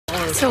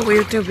So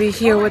weird to be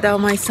here without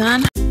my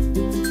son.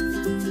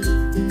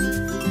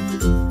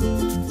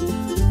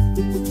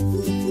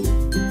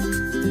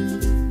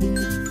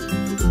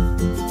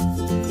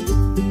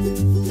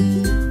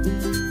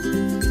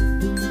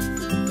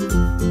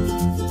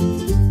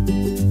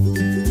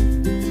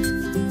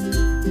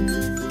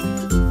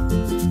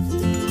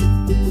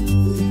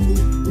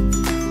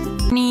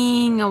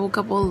 I woke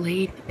up all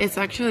late. It's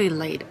actually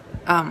late.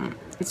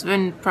 It's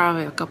been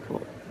probably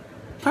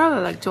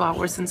like 2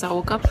 hours since I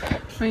woke up.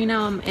 Right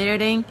now I'm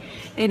editing,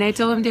 and I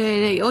told him the other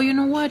day, oh, you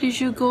know what, you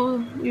should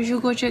go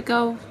check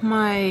out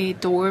my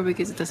door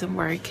because it doesn't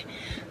work.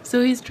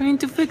 So he's trying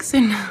to fix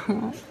it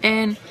now.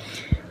 And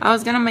I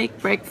was gonna make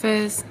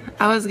breakfast.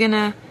 I was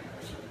gonna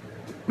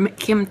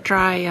make him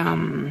try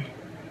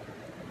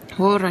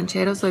huevos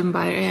rancheros, so I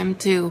invited him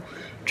to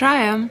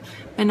try them,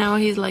 and now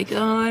he's like,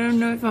 oh, I don't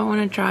know if I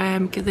want to try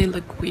them because they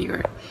look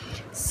weird.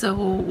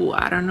 So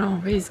I don't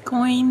know. He's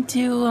going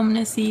to. I'm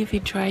gonna see if he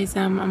tries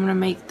them. I'm gonna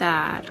make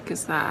that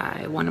because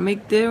I want to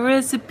make the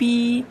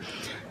recipe.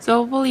 So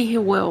hopefully he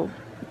will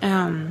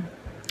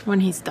when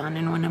he's done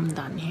and when I'm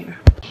done here.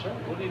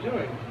 What are you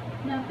doing?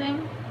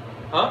 Nothing.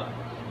 Huh?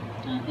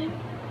 Nothing.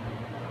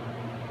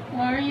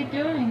 What are you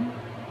doing?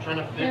 Trying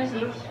to fix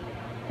this?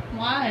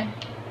 Why?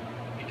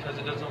 Because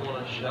it doesn't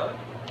want to shut.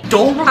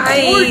 Don't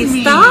record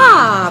me!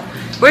 Stop!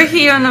 We're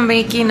here on the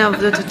making of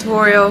the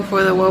tutorial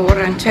for the huevos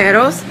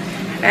rancheros.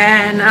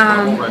 And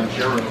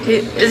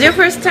is your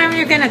first time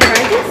you're gonna try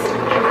this?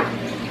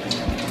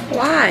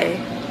 Why?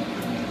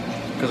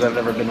 Because I've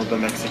never been with a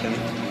Mexican.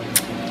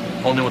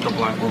 Only with a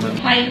black woman.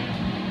 Hi.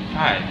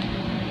 Hi.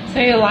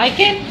 So you like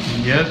it?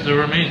 Yes,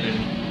 they're amazing.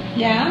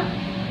 Yeah?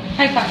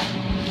 High five.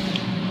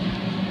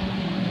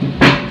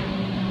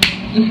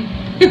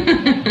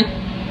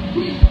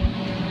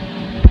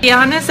 To be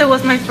honest, it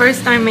was my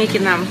first time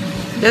making them.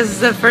 This is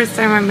the first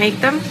time I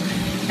make them,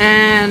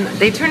 and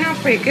they turn out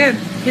pretty good.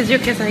 Here's your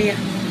quesadilla.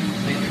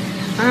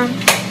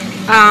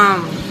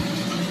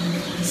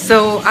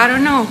 So I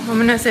don't know. I'm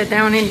gonna sit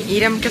down and eat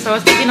them because I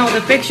was taking all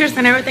the pictures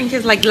and everything.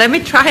 He's like, let me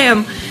try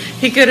them.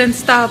 He couldn't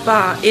stop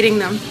eating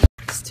them.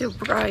 It's too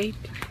bright,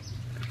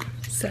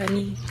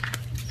 sunny.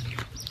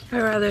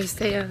 I'd rather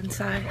stay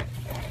inside.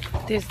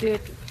 This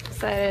dude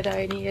decided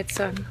I needed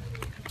sun.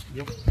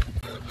 Yep.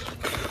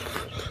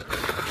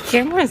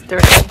 Camera is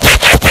dirty.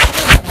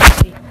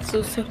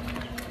 Sucio.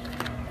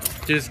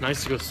 Dude, it's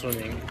nice to go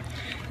swimming.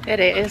 It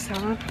is,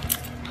 huh?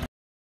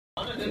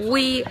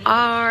 We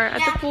are at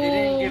the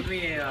pool.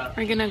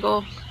 We're gonna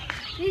go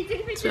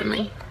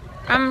swimming.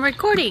 I'm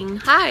recording.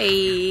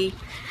 Hi.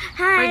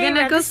 Hi. We're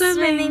gonna go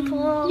swimming.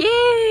 Pool.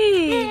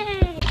 Yay! Yay!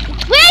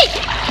 Wait!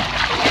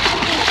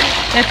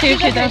 Let's see if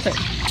she does it.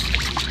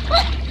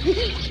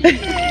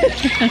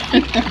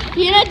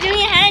 You're not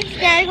doing a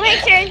handstand. Wait,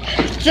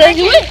 turn.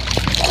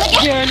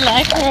 You're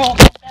like her.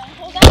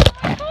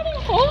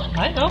 I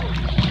know.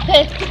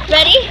 Okay,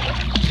 ready?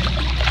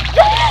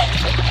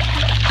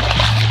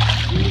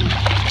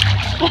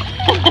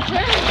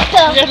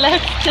 Your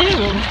legs too.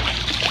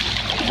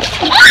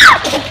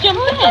 Just jump in.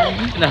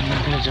 No, I'm not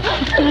gonna jump.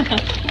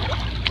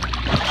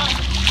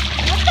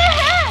 What the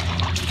heck?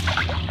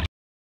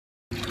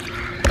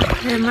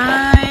 Am I?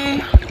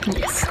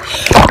 Yes.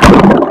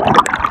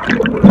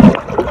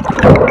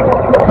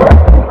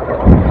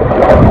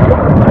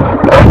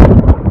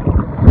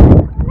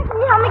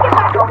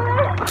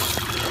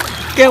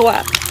 Get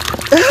what?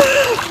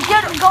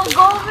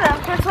 Go over there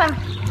for a swim.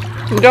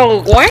 Go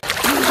what?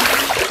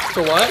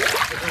 For what?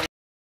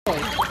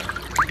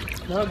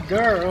 No,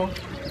 girl.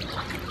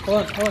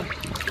 Hold on.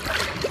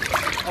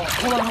 Oh,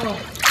 hold on.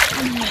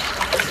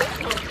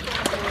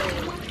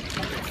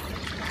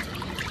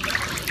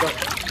 Go.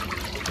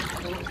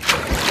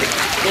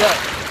 Get up.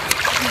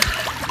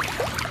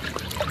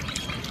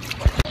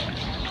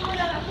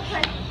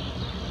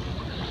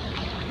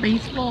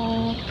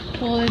 Baseball.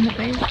 Pool in the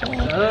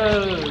baseball.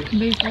 Oh.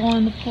 Baseball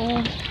in the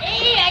pool.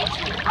 Hey, I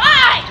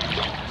tried.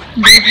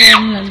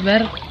 Baseball in la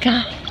alberca.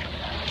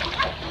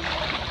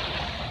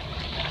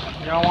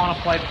 Y'all want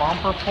to play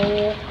bumper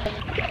pool?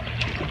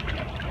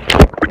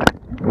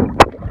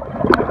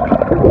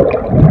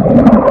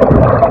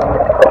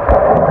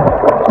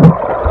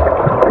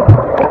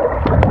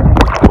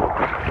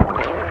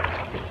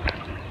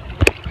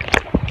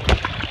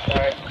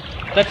 Alright.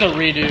 That's a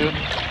redo.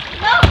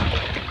 No.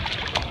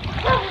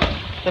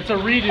 That's a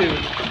redo.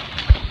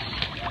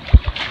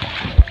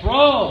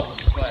 Bro!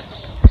 What?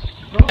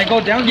 I go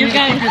down, you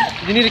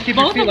need to keep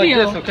your feet like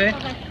this, okay?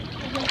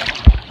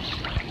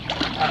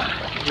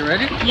 You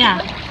ready? Yeah.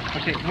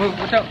 Okay, move,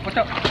 watch out.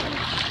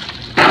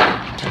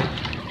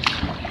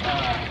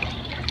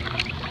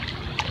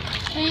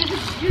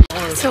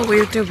 It's so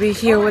weird to be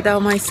here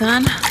without my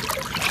son.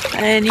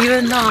 And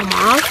even though I'm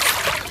off,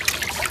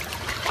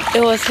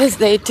 it was his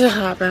day to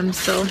have him,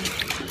 so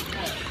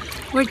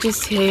we're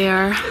just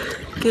here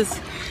because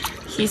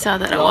he saw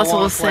that I was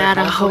all sad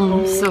at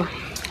home, so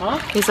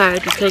he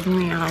decided to take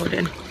me out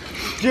and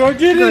go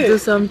do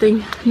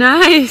something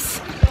nice.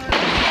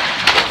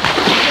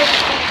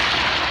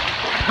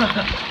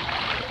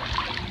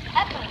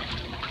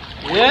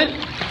 Good?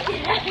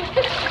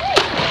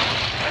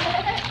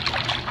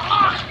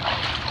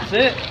 That's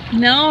it?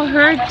 No,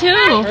 her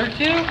too. Her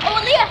too? Oh,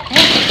 Leah.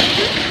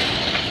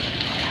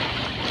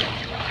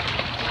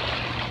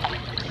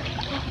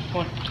 Come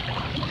on.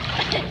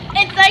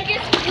 It's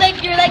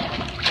like you're like,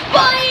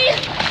 boy.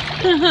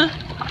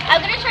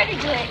 I'm gonna try to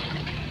do it.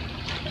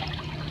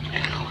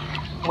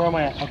 Where am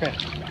I at? Okay.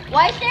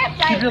 Why stay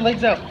outside? Keep your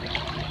legs out.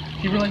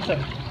 Keep your legs out.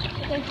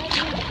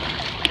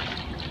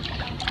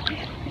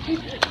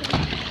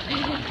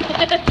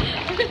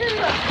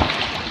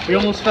 We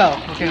almost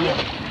fell. Okay, look.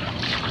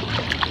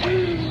 2,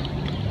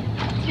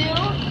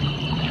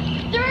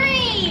 3.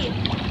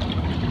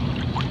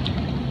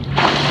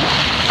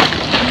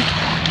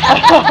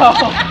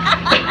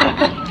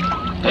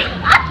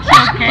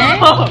 Okay.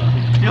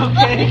 You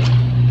okay?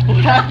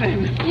 What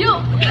happened?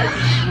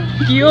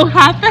 You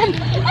happened?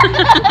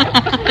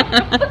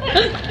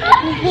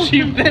 She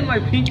bent my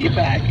pinky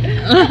back.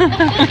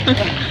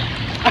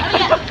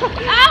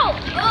 Ow!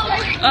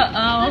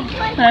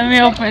 Uh-oh. Let me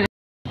open it.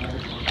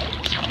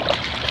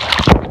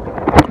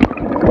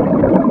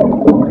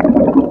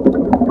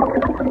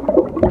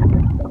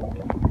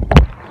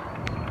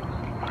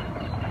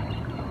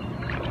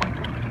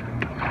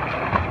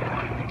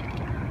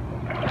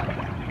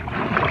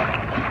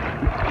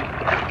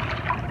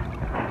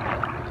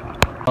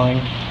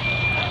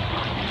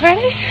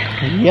 Ready?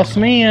 Yes,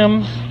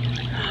 ma'am.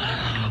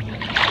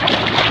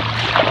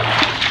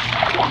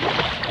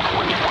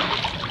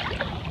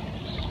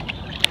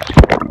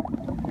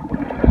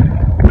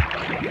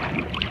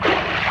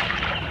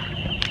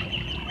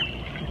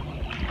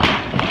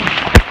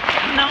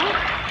 No.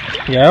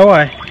 Yeah,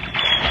 why?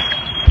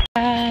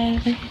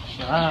 Bye.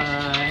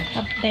 Bye.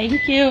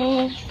 Thank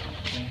you.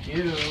 Thank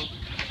you.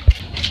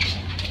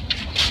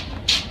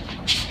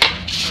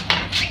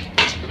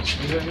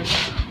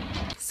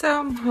 So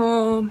I'm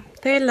home.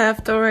 They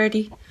left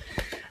already.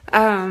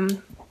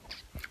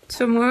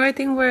 Tomorrow I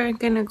think we're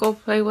gonna go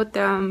play with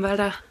them,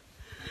 but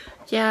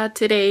yeah,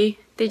 today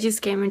they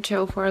just came and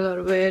chilled for a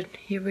little bit.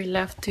 He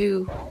left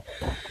too.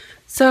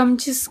 So I'm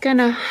just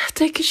gonna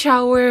take a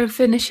shower and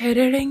finish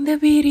editing the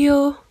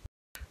video.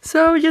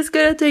 So I'm just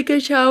gonna take a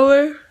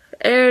shower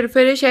and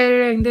finish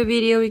editing the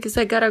video because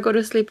I gotta go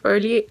to sleep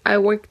early. I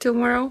work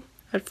tomorrow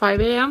at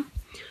 5 a.m.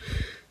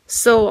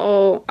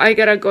 So I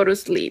gotta go to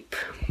sleep.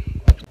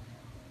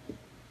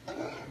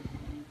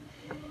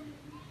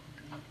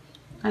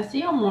 I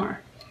see or more.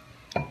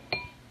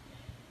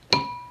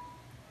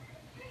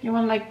 You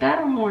want like that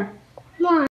or more? More.